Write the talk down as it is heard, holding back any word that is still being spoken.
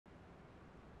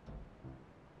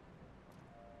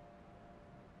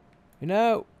You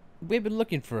know, we've been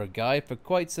looking for a guy for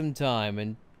quite some time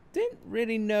and didn't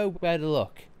really know where to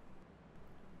look.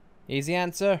 Easy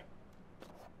answer.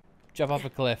 Jump off a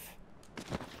cliff.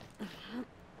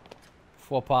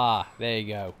 Fwapa. There you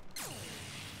go.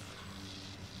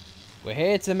 We're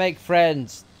here to make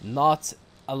friends, not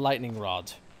a lightning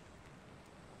rod.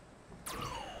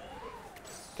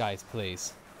 Guys,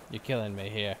 please. You're killing me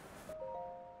here.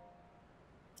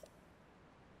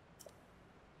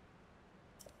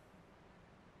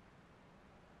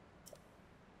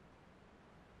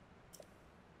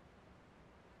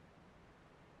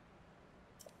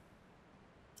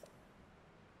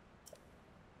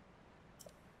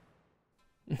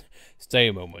 Stay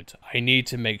a moment. I need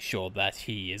to make sure that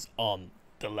he is on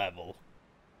the level.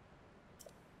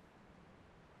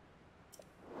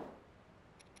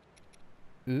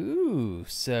 Ooh,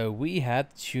 so we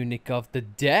have Tunic of the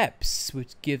Depths,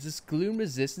 which gives us gloom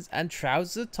resistance and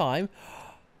Trousers of Time.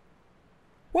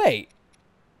 Wait.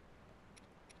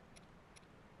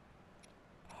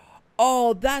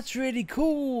 Oh, that's really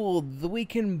cool. We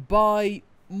can buy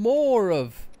more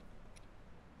of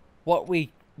what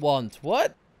we want.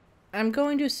 What? I'm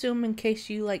going to assume in case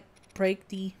you, like, break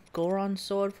the Goron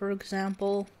sword, for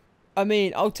example. I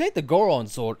mean, I'll take the Goron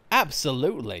sword,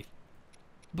 absolutely.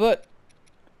 But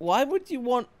why would you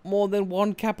want more than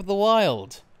one Cap of the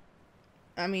Wild?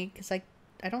 I mean, because I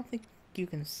don't think you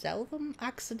can sell them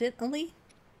accidentally.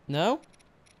 No?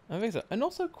 I don't think so. And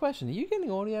also, question, are you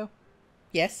getting audio?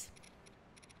 Yes.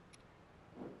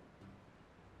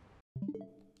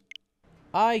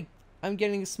 I'm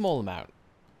getting a small amount.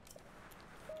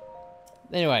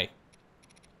 Anyway.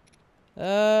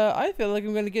 I feel like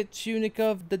I'm going to get Tunic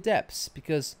of the Depths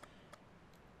because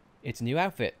it's a new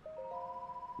outfit.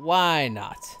 Why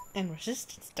not? And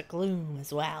resistance to gloom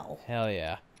as well. Hell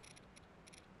yeah.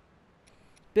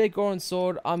 Big Goron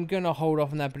sword, I'm going to hold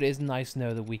off on that, but it is nice to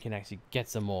know that we can actually get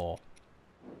some more.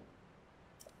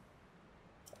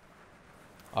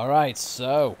 Alright,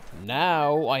 so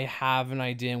now I have an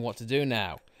idea on what to do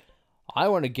now. I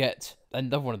want to get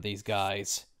another one of these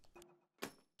guys.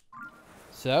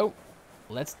 So,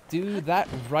 let's do that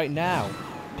right now.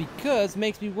 Because it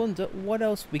makes me wonder what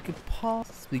else we could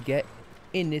possibly get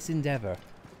in this endeavor.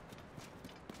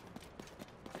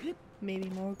 Maybe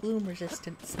more gloom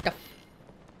resistant stuff.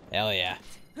 Hell yeah.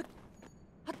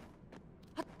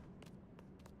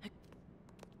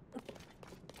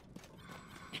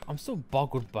 I'm still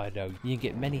boggled by though. You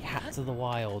get many hats of the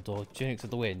wild or tunics of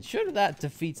the wind. Surely that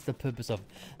defeats the purpose of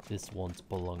this once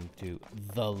belonged to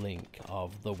the Link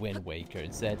of the Wind Waker.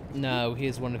 Instead, no,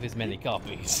 here's one of his many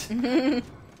copies.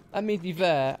 I mean, to be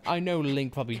fair, I know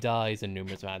Link probably dies a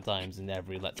numerous amount of times in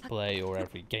every Let's Play or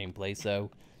every gameplay, so...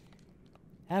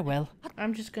 ah well.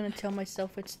 I'm just gonna tell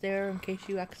myself it's there in case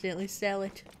you accidentally sell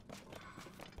it.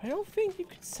 But I don't think you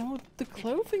could sell the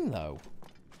clothing though.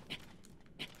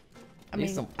 I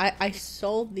mean, I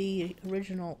sold the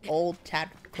original old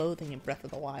tattered clothing in Breath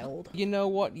of the Wild. You know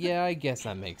what? Yeah, I guess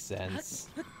that makes sense.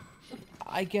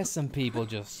 I guess some people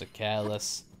just are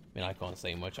careless. I mean, I can't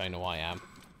say much. I know I am.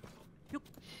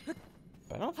 But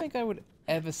I don't think I would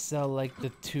ever sell, like, the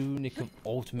Tunic of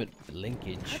Ultimate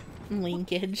Linkage.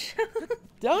 Linkage.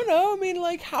 Don't know. I mean,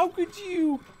 like, how could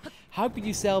you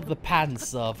sell the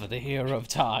pants of the Hero of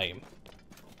Time?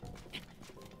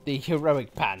 The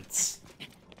heroic pants.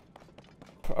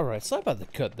 Alright, sorry about the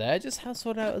cut there. Just had to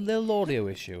sort out a little audio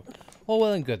issue. All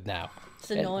well and good now.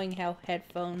 It's annoying how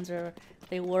headphones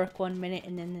they work 1 minute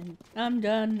and then I'm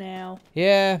done now.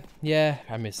 Yeah,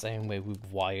 I'm the same way with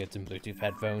wired and Bluetooth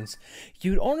headphones.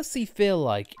 You'd honestly feel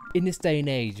like, in this day and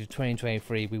age of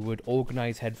 2023, we would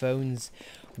organize headphones,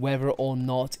 whether or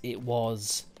not it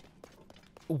was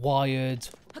wired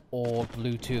or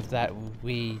Bluetooth, that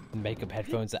we make up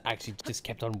headphones that actually just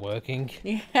kept on working.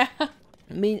 Yeah.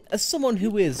 I mean, as someone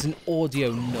who is an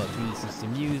audio nut who listens to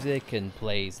music and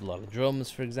plays a lot of drums,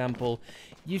 for example,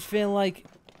 you'd feel like,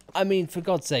 I mean, for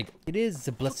God's sake, it is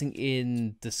a blessing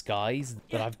in disguise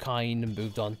that I've kind of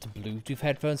moved on to Bluetooth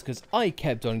headphones, because I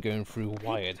kept on going through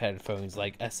wired headphones,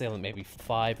 like, I say, like maybe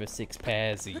 5 or 6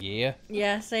 pairs a year.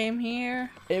 Yeah, same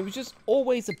here. It was just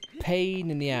always a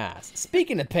pain in the ass.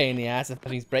 Speaking of pain in the ass, if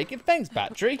things breaking, thanks,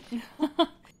 battery.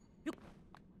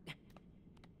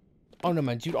 Oh no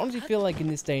man, do you honestly feel like in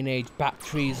this day and age,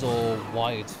 batteries or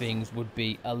wired things would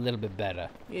be a little bit better?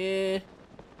 Yeah.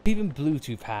 Even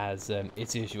Bluetooth has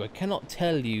its issue. I cannot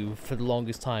tell you for the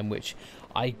longest time which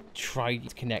I tried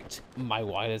to connect my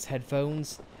wireless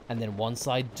headphones and then one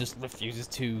side just refuses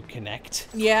to connect.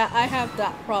 Yeah, I have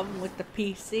that problem with the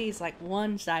PCs. Like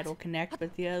one side will connect,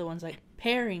 but the other one's like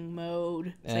pairing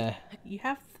mode. It's like you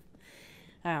have,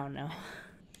 I don't know.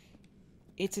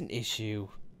 it's an issue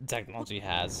technology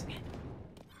has.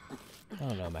 I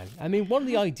don't know, man. I mean, one of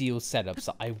the ideal setups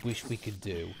that I wish we could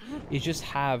do is just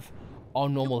have our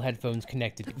normal headphones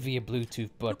connected via Bluetooth,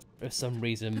 but for some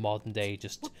reason modern day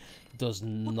just does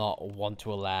not want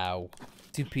to allow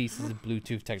two pieces of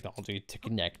Bluetooth technology to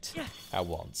connect at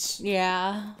once.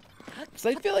 Yeah. Because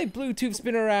I feel like Bluetooth's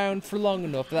been around for long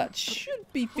enough that should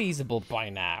be feasible by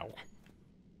now.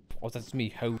 Or that's me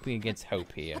hoping against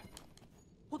hope here.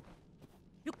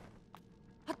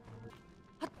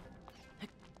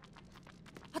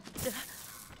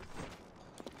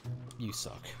 You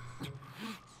suck.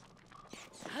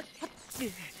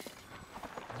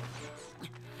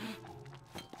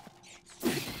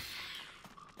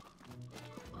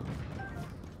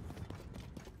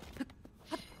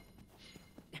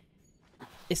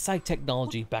 It's like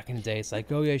technology back in the day. It's like,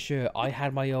 oh yeah, sure, I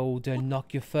had my old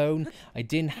Nokia phone. I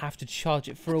didn't have to charge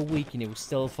it for a week and it was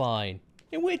still fine.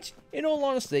 In which, in all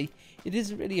honesty, it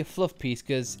isn't really a fluff piece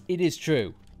because it is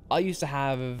true. I used to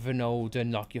have an old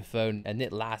Nokia phone and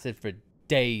it lasted for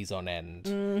days on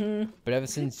end. But ever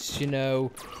since, you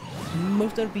know,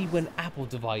 most notably when Apple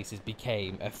devices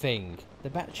became a thing, the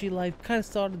battery life kind of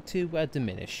started to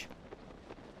diminish.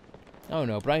 I don't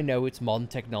know, but I know it's modern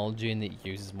technology and it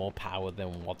uses more power than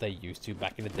what they used to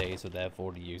back in the day, so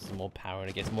therefore it uses more power and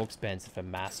it gets more expensive for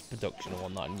mass production and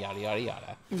whatnot and yada yada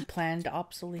yada. And planned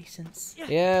obsolescence.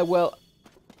 Yeah, well,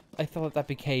 I thought that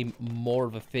became more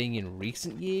of a thing in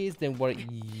recent years than what it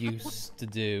used to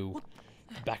do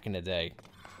back in the day.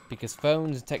 Because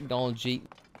phones and technology,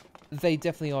 they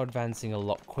definitely are advancing a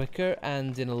lot quicker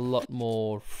and in a lot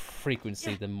more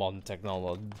frequency than modern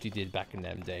technology did back in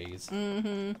them days.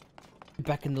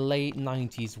 Back in the late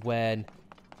 90s when,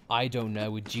 I don't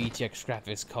know, a GTX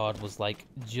graphics card was like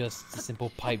just a simple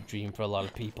pipe dream for a lot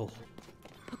of people.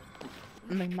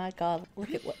 I mean, my god,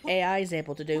 look at what AI is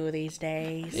able to do these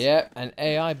days. Yeah, and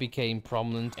AI became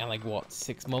prominent in like, what,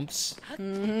 6 months? Like,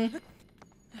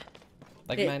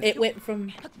 man, It went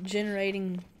from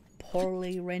generating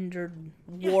poorly rendered,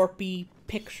 warpy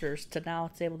pictures to now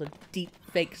it's able to deep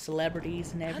fake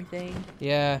celebrities and everything.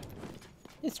 yeah,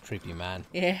 it's creepy, man.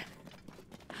 Yeah.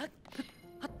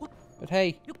 But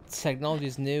hey, technology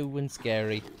is new and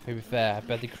scary. To be fair, I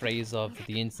bet the creators of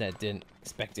the internet didn't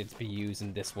expect it to be used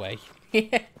in this way.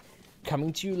 Yeah.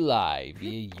 Coming to you live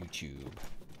via YouTube.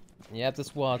 Yeah,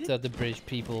 that's what the British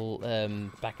people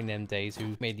back in them days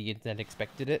who made the internet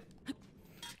expected it.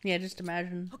 Yeah, just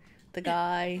imagine the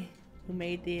guy who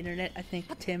made the internet. I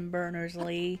think Tim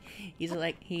Berners-Lee. He's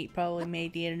like, he probably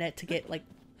made the internet to get like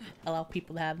allow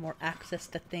people to have more access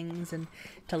to things and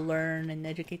to learn and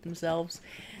educate themselves.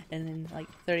 And then like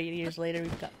 30 years later,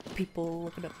 we've got people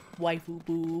looking at waifu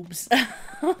boobs.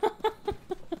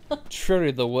 Truly,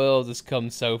 the world has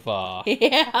come so far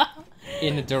Yeah.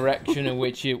 in a direction in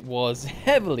which it was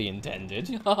heavily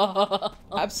intended.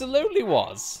 Absolutely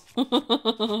was.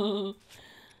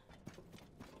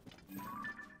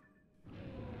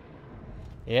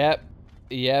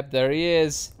 Yep, there he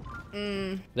is.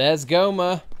 There's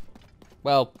Goma.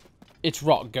 Well, it's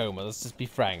Rock Goma, let's just be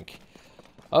frank.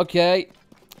 Okay,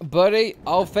 buddy,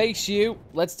 I'll face you.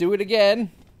 Let's do it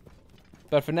again.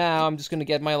 But for now, I'm just gonna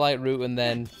get my light route and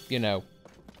then, you know.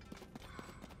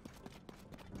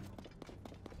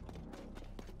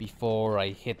 Before I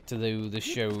hit to do the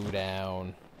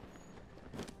showdown.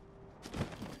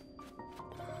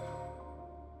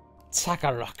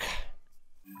 Takaruk.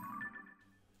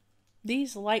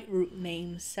 These light root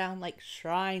names sound like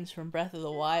shrines from Breath of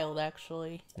the Wild,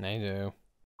 actually. They do.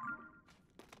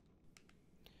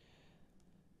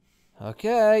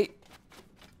 Okay.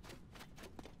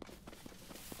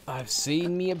 I've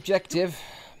seen the objective.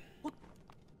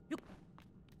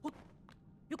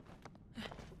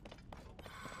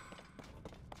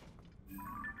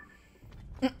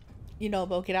 You know,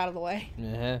 Bo, get out of the way.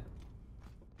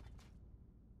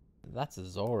 That's a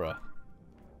Zora.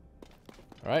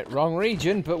 Alright, wrong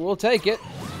region, but we'll take it.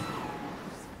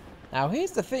 Now,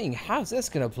 here's the thing. How's this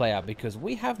going to play out? Because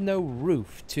we have no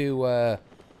roof to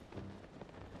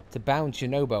bounce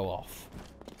Shinobo off.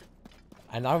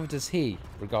 And neither does he,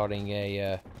 regarding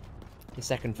a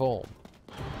second form.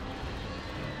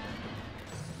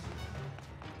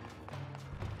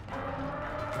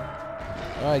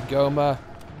 Alright, Goma.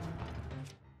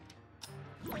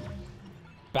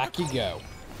 Back you go.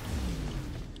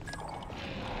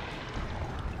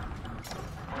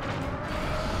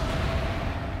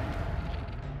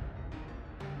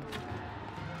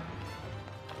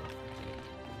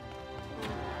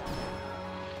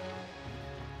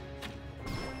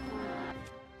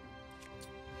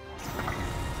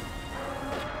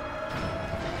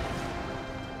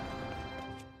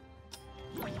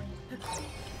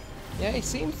 Yeah, he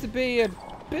seems to be a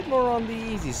bit more on the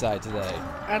easy side today.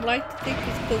 I'd like to think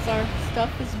it's because our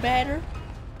stuff is better.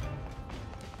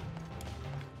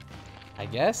 I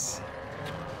guess.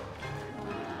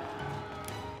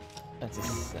 Let's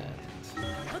ascend.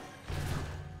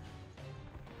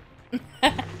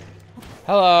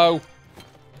 Hello.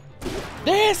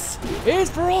 This is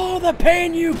for all the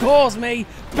pain you caused me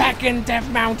back in Death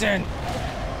Mountain.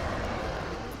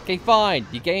 Okay, fine.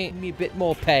 You gave me a bit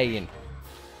more pain.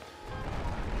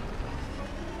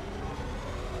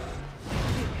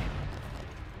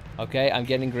 Okay, I'm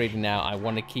getting greedy now. I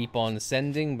want to keep on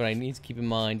ascending, but I need to keep in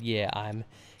mind, yeah, I'm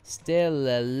still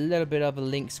a little bit of a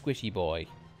Link squishy boy.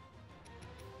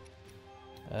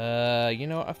 You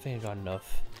know what? I think I got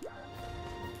enough.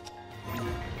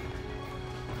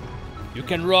 You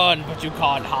can run, but you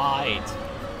can't hide.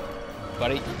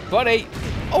 Buddy, buddy!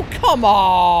 Oh, come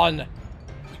on!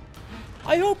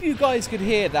 I hope you guys could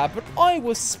hear that, but I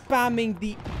was spamming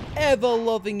the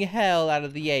ever-loving hell out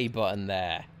of the A button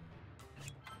there.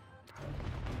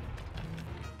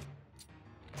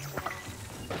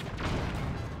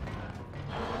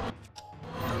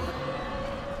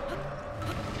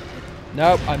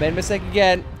 Nope, I made a mistake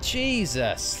again.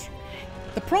 Jesus.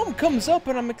 The prompt comes up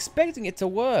and I'm expecting it to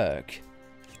work.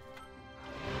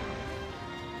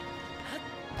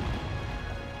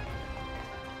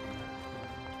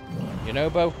 You know,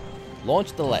 Bo,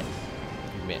 launch the leg.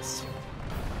 You miss.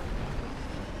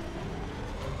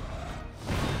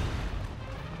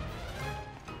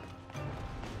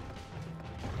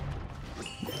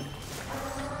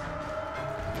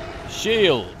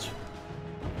 Shield.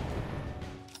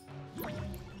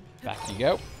 Back you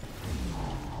go.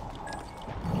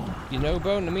 You know,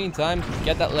 Bo, in the meantime,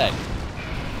 get that leg.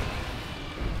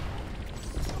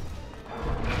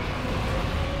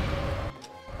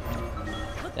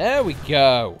 There we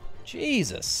go.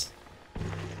 Jesus.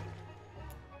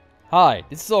 Hi,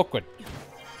 this is awkward.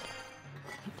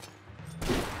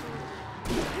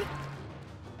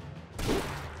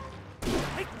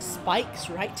 Spikes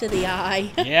right to the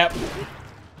eye. Yep.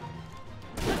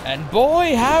 And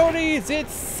boy, howdy, is it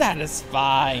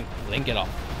satisfying. Link it off.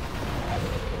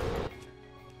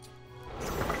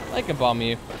 I can bomb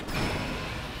you.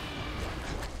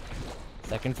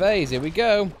 Second phase, here we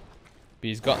go. But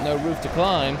he's got no roof to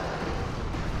climb.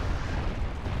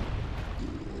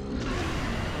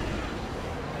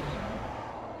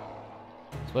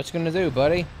 So what you gonna do,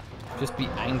 buddy? Just be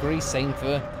angry, same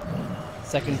for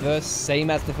second verse, same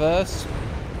as the first?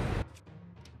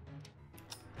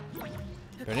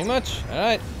 Pretty much.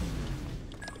 Alright.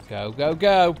 Go, go,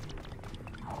 go.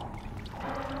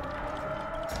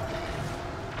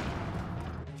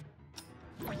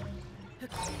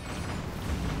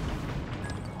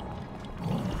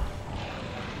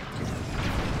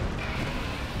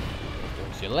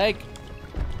 There's your leg.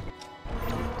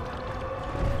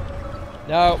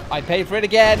 No, I paid for it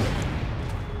again.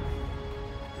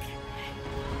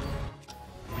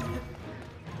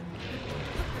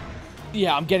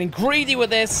 Yeah, I'm getting greedy with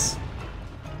this.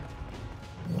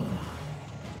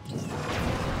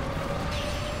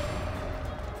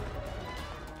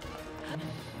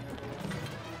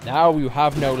 Now you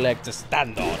have no leg to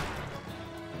stand on.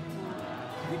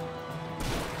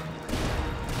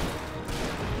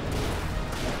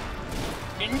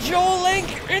 Endure,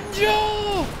 Link!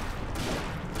 Endure!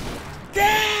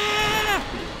 Yeah!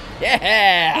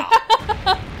 Yeah!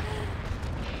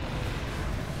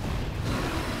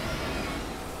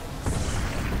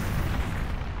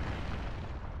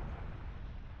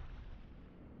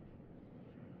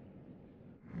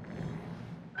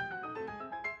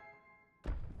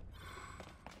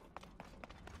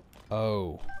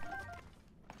 Oh.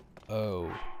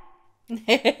 Oh.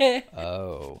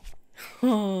 Oh.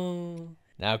 Oh.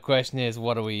 Now question is,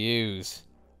 what do we use?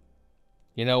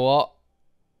 You know what?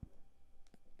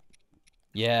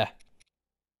 Yeah.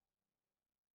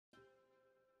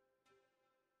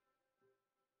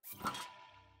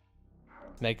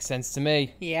 Makes sense to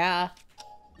me. Yeah.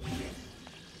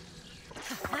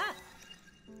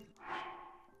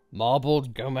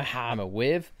 Marbled Goma Hammer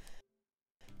with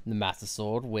the Master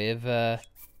Sword with the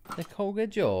Koga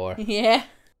Jaw. Yeah.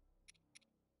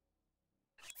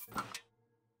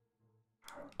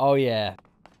 Oh yeah.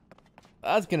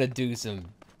 That's gonna do some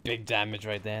big damage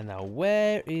right there. Now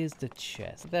where is the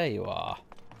chest? There you are.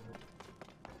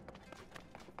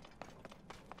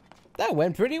 That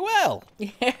went pretty well.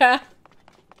 Yeah.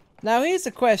 Now here's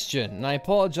a question, and I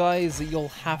apologize that you'll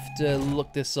have to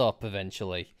look this up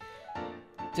eventually.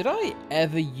 Did I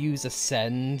ever use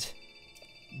Ascend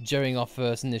during our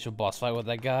first initial boss fight with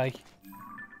that guy?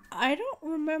 I don't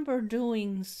remember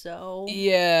doing so.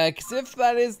 Yeah, because if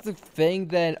that is the thing,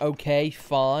 then okay,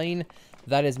 fine.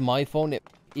 That is my fault.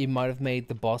 It might have made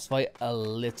the boss fight a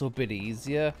little bit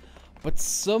easier. But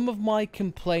some of my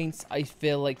complaints, I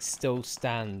feel like, still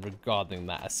stand regarding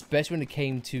that. Especially when it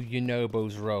came to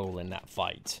Yunobo's role in that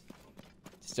fight.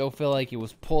 Still feel like it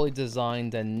was poorly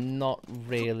designed and not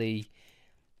really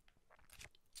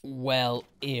well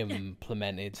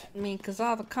implemented. I mean, because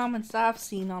all the comments I've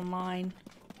seen online,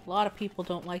 a lot of people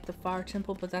don't like the fire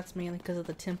temple, but that's mainly because of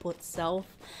the temple itself.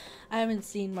 I haven't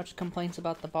seen much complaints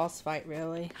about the boss fight,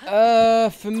 really.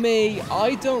 For me,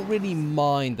 I don't really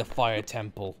mind the fire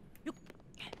temple.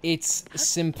 It's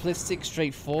simplistic,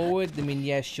 straightforward. I mean,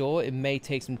 yeah, sure, it may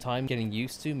take some time getting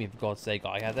used to. I mean, for God's sake,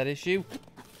 I had that issue.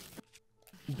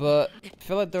 But I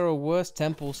feel like there are worse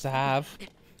temples to have.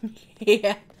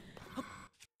 Yeah.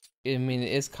 I mean,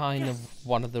 it is kind of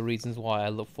one of the reasons why I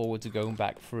look forward to going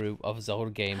back through other Zelda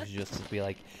games, just to be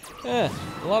like, a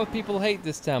lot of people hate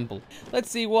this temple. Let's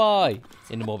see why,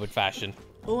 in a morbid fashion.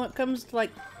 Well, when it comes to,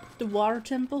 like, the water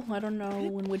temple, I don't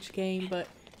know in which game, but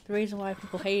the reason why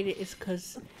people hate it is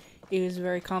because it was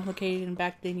very complicated, and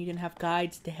back then you didn't have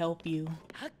guides to help you.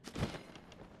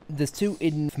 There's two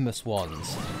infamous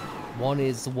ones. One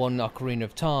is the one Ocarina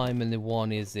of Time, and the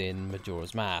one is in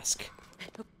Majora's Mask.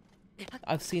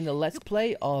 I've seen a Let's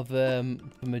Play of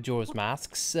Majora's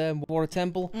Mask's Water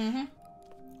Temple.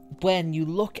 When you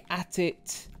look at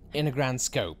it in a grand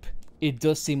scope, it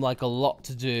does seem like a lot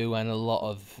to do and a lot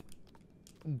of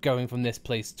going from this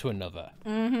place to another.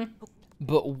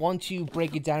 But once you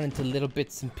break it down into little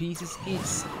bits and pieces,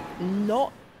 it's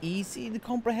not easy to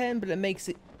comprehend, but it makes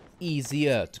it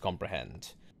easier to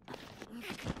comprehend.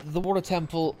 The Water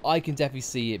Temple, I can definitely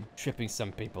see it tripping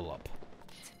some people up.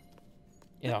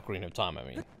 In Ocarina of Time, I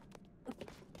mean.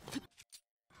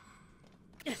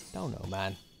 Don't know,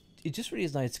 man. It just really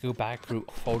is nice to go back through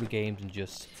older games and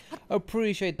just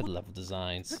appreciate the level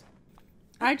designs.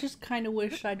 I just kind of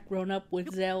wish I'd grown up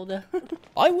with Zelda.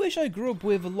 I wish I grew up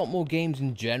with a lot more games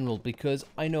in general, because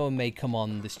I know I may come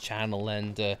on this channel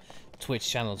and Twitch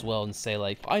channel as well and say,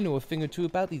 like, I know a thing or two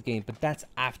about these games, but that's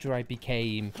after I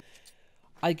became,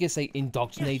 I guess,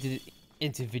 indoctrinated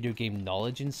into video game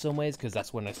knowledge in some ways, because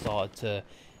that's when I started to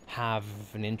have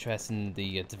an interest in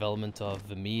the development of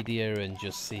the media and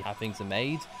just see how things are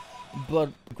made.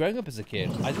 But growing up as a kid,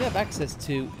 I didn't have access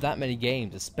to that many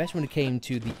games, especially when it came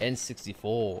to the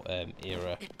N64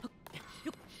 era.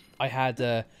 I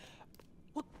had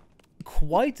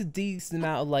quite a decent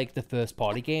amount of, like, the first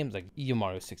party games, like your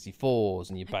Mario 64s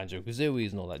and your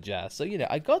Banjo-Kazooies and all that jazz. So, you know,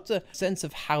 I got a sense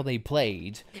of how they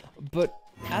played, but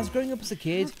as growing up as a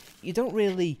kid, you don't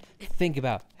really think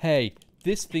about, hey,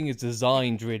 this thing is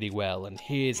designed really well, and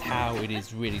here's how it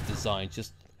is really designed.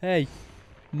 Just, hey,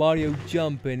 Mario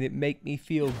jump and it make me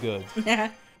feel good.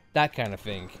 That kind of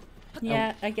thing.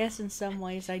 Yeah, I guess in some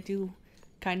ways I do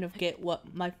kind of get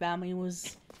what my family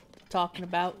was talking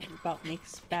about me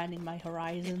expanding my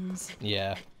horizons.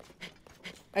 Yeah.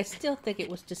 I still think it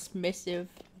was dismissive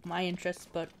of my interests,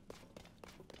 but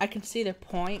I can see their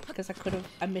point, because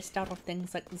I missed out on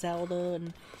things like Zelda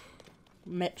and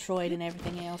Metroid and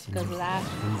everything else because of that.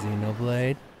 And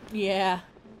Xenoblade. Yeah.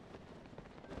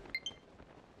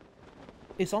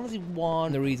 It's honestly one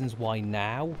of the reasons why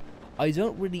now I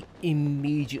don't really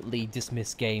immediately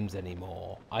dismiss games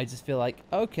anymore. I just feel like,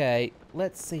 okay,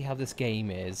 let's see how this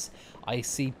game is. I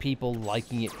see people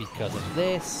liking it because of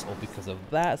this or because of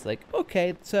that. It's like,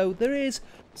 okay, so there is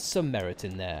some merit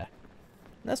in there.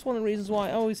 That's one of the reasons why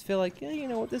I always feel like, yeah, you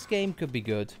know what, this game could be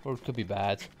good, or it could be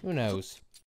bad. Who knows?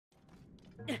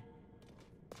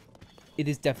 It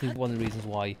is definitely one of the reasons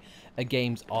why a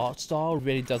game's art style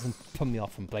really doesn't put me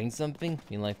off from playing something. I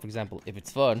mean, like, for example, if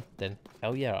it's fun, then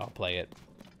hell yeah, I'll play it.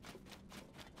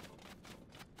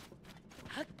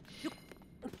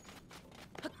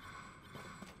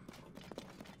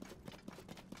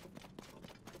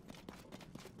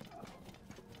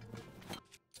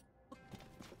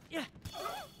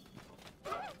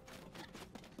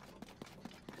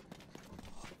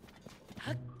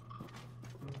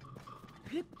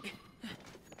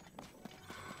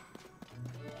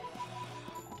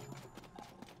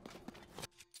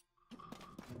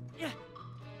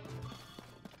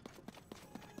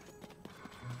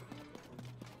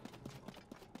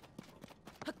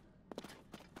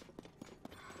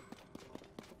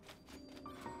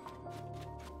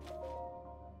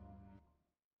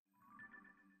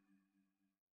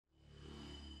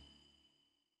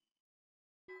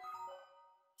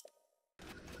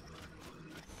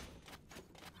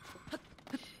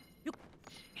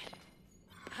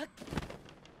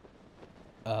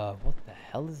 What the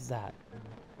hell is that?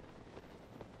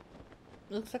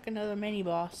 Looks like another mini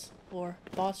boss or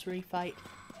boss refight.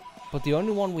 But the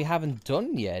only one we haven't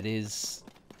done yet is...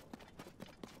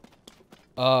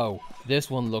 Oh, this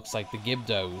one looks like the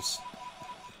Gibdos.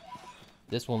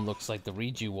 This one looks like the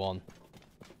Riju one.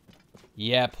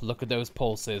 Yep, look at those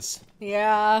pulses.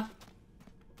 Yeah.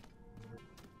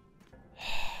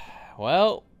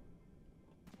 Well...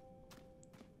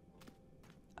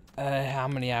 how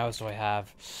many hours do I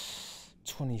have?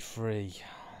 23.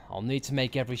 I'll need to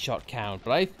make every shot count,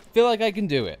 but I feel like I can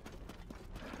do it.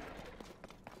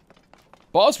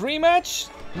 Boss rematch?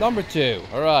 Number 2.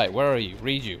 Alright, where are you?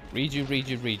 Riju. Riju,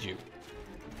 Riju, Riju.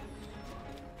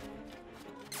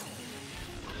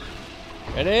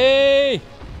 Ready?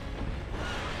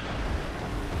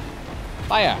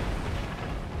 Fire.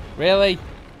 Really?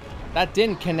 That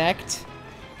didn't connect.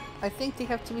 I think they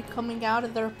have to be coming out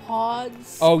of their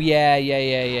pods. Oh,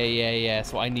 yeah.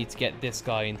 So I need to get this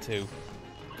guy into...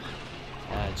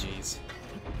 Ah, jeez.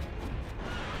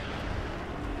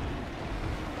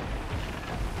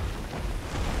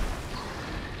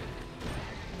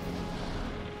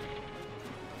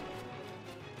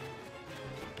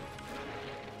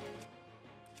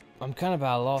 I'm kind of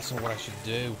at a loss on what I should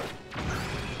do.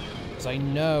 Because I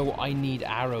know I need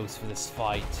arrows for this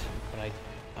fight, but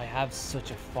I have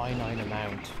such a finite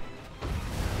amount.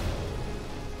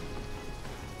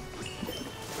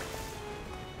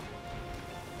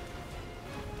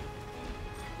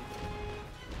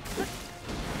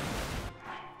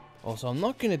 Also, I'm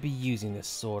not going to be using this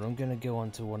sword. I'm going to go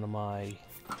onto one of my...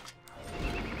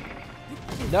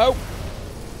 Nope!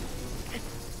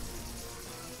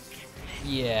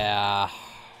 Yeah.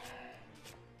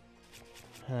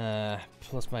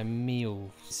 Plus my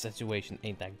meal situation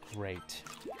ain't that great.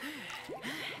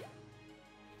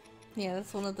 Yeah,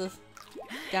 that's one of the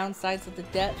downsides of the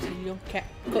depths. You can't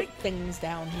cook things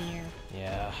down here.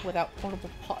 Yeah. Without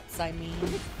portable pots, I mean.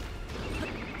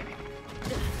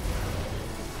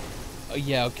 Oh,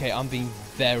 yeah, okay, I'm being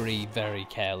very, very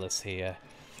careless here.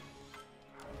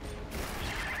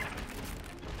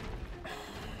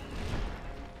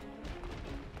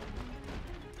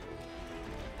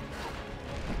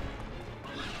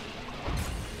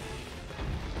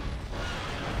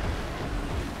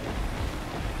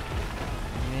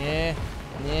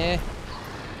 Yeah.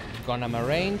 Gone out my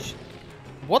range.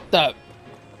 What the?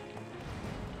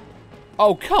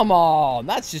 Oh, come on!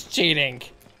 That's just cheating!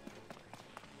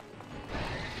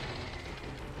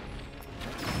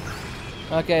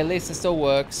 Okay, at least it still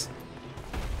works.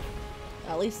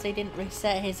 At least they didn't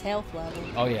reset his health level.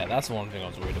 Oh yeah, that's one thing I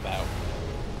was worried about.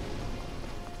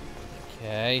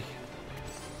 Okay.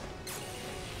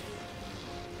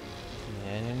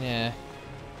 Yeah.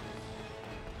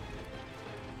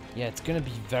 Yeah, it's gonna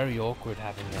be very awkward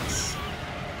having this.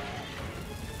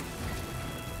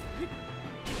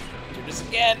 Do this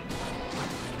again!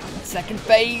 Second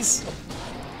phase!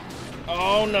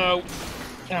 Oh no!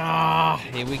 Ah,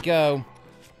 here we go.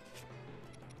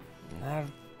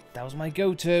 That was my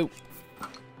go-to.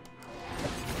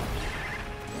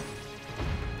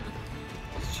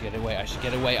 I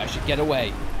should get away.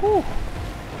 Whew.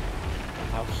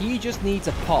 Now he just needs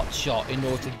a pot shot in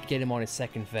order to get him on his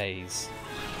second phase.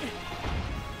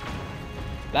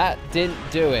 That didn't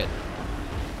do it.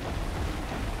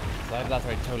 So that's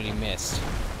where I totally missed.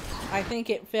 I think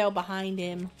it fell behind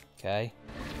him. Okay.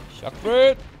 Shock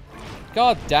fruit!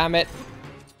 God damn it!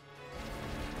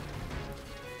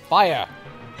 Fire!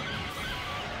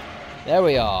 There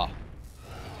we are.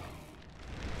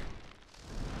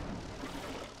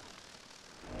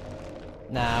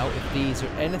 Now, if these are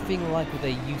anything like what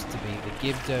they used to be, the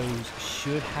Gibdos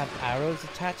should have arrows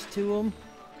attached to them.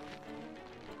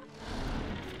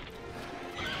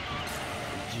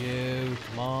 Jew,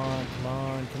 come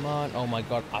on. Oh my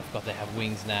god, I forgot they have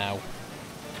wings now.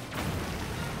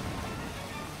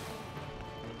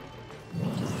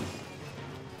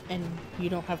 And you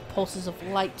don't have pulses of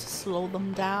light to slow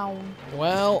them down.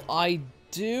 Well, I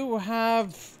do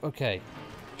have... Okay.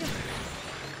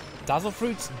 Dazzle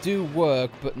Fruits do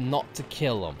work, but not to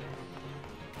kill them.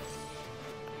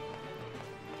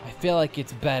 I feel like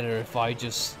it's better if I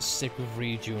just stick with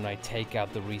Riju and I take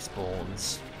out the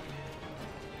respawns.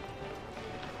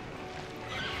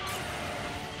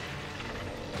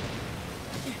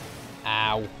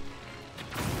 Ow.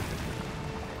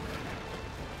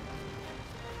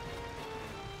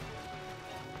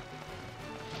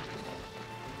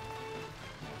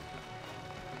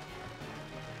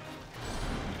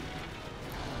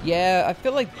 Yeah, I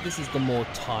feel like this is the more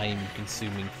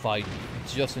time-consuming fight,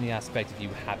 just in the aspect of you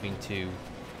having to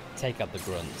take out the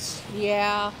grunts.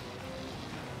 Yeah.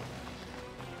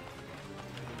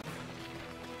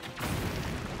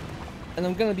 and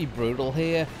I'm gonna be brutal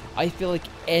here, I feel like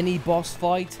any boss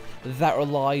fight that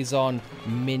relies on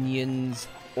minions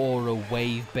or a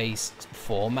wave-based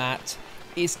format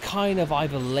is kind of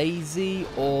either lazy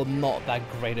or not that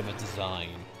great of a design.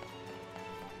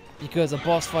 Because a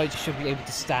boss fight should be able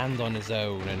to stand on his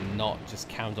own and not just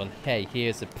count on, hey,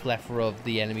 here's a plethora of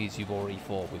the enemies you've already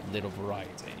fought with little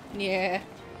variety. Yeah.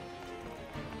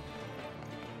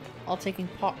 All taking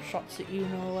pot shots at you,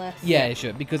 no less. Yeah, it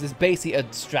should, because it's basically a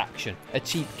distraction, a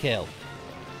cheap kill,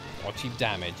 or cheap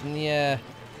damage. And yeah,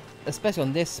 especially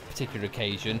on this particular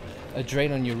occasion, a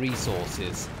drain on your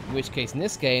resources. In which case, in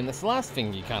this game, that's the last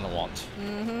thing you kind of want.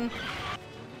 Mm-hmm.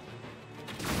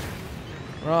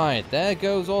 Right, there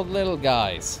goes all the little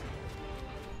guys.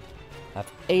 I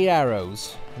have 8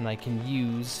 arrows, and I can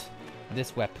use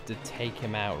this weapon to take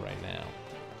him out right now.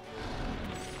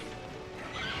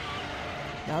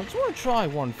 Now, I just want to try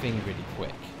one thing really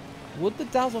quick. Would the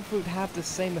Dazzle Fruit have the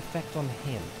same effect on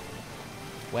him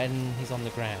when he's on the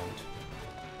ground?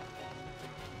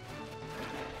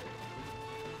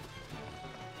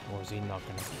 Or is he not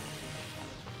gonna?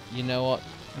 You know what?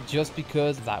 Just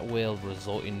because that will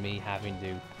result in me having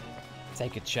to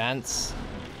take a chance.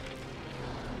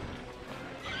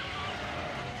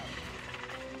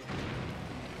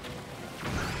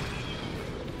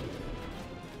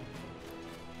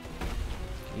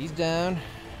 He's down.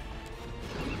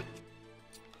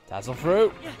 Dazzle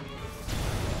Fruit.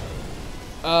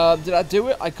 Did I do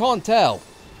it? I can't tell.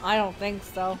 I don't think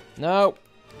so. No.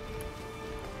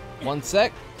 One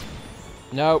sec.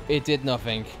 No, it did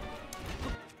nothing.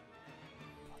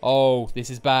 Oh,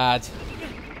 this is bad.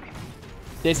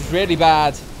 This is really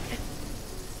bad.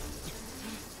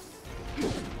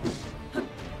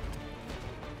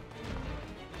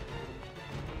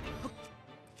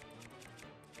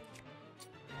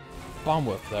 Bomb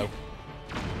work, though.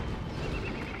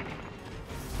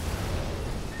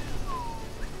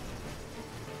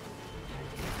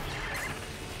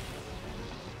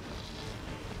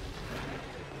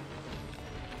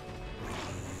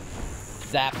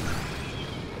 Zap.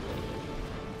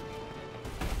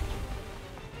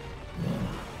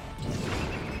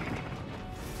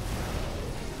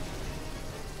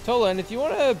 Tolan, if you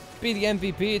want to be the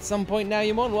MVP at some point now,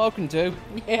 you're more than welcome to.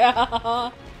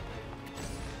 Yeah.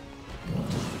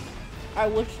 I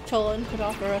wish Tolan could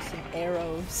offer us some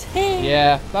arrows.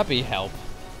 Yeah, that'd be help.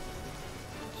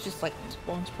 It's just like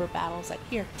once per battle. It's like,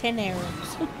 here, 10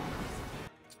 arrows.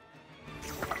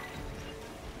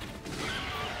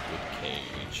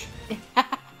 Ribcage.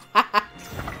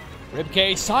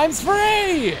 Ribcage times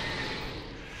 3!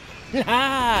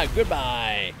 Ha!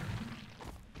 Goodbye.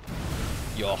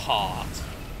 Your heart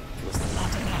was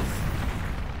not enough.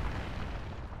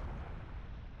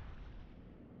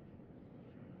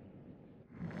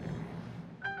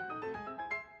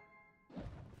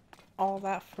 All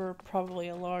that for probably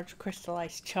a large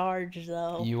crystallized charge,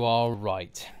 though. You are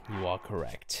right. You are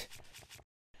correct.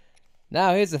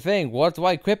 Now, here's the thing. What do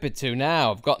I equip it to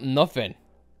now? I've got nothing.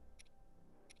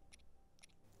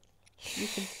 You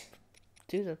can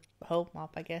do the whole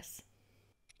mop, I guess.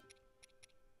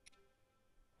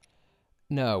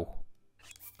 No.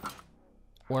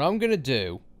 What I'm gonna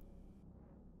do,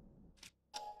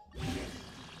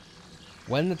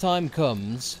 when the time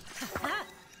comes,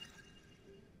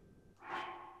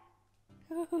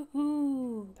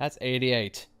 that's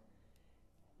 88.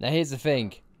 Now here's the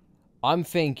thing. I'm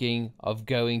thinking of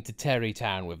going to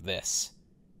Terrytown with this,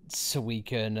 so we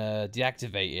can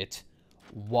deactivate it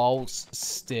whilst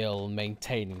still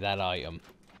maintaining that item.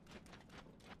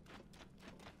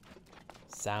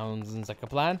 Sounds like a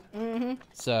plan. Mm-hmm.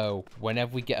 So,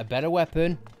 whenever we get a better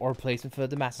weapon or replacement for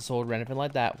the Master Sword or anything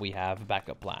like that, we have a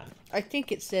backup plan. I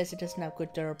think it says it doesn't have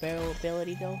good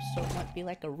durability, though, so it might be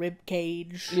like a rib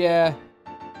cage. Yeah.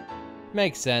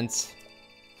 Makes sense.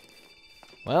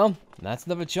 Well, that's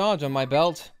another charge on my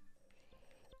belt.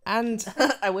 And...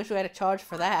 I wish we had a charge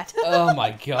for that. oh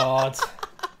my god.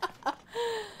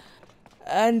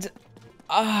 And...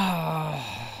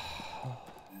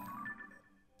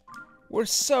 we're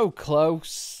so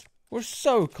close. We're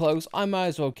so close. I might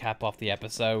as well cap off the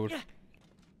episode.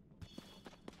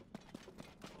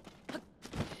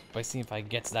 By seeing if I can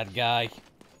get to that guy.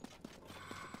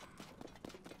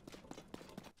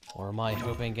 Or am I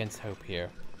hoping against hope here?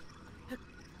 I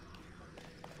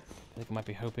think I might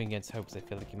be hoping against hope because I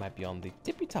feel like he might be on the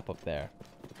tippy top up there.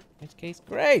 In which case,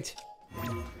 great!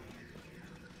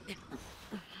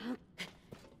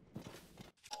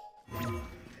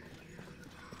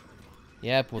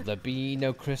 Yep, will there be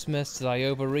no Christmas? Did I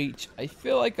overreach? I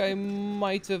feel like I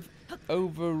might have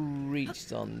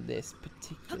overreached on this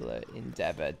particular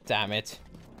endeavor. Damn it.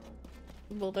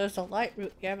 Well, there's a light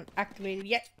route you haven't activated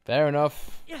yet. Fair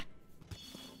enough. Yeah.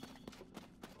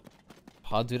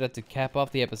 I'll do that to cap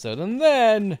off the episode, and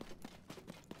then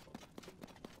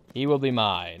he will be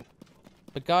mine.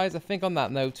 But guys, I think on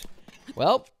that note,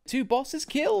 well, 2 bosses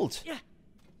killed. Yeah.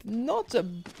 Not a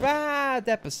bad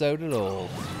episode at all.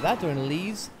 That only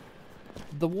leaves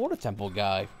the water temple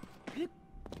guy.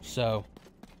 So,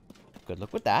 good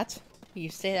luck with that. You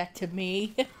say that to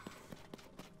me.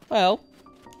 Well,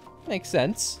 makes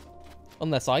sense.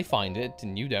 Unless I find it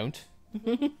and you don't.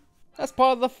 That's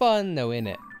part of the fun, though,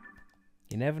 innit?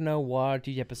 You never know what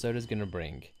each episode is going to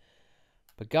bring.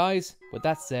 But guys, with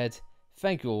that said,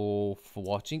 thank you all for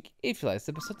watching. If you like this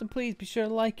episode, then please be sure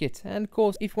to like it. And of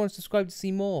course, if you want to subscribe to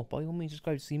see more, by all means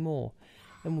subscribe to see more.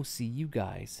 And we'll see you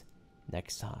guys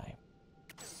next time.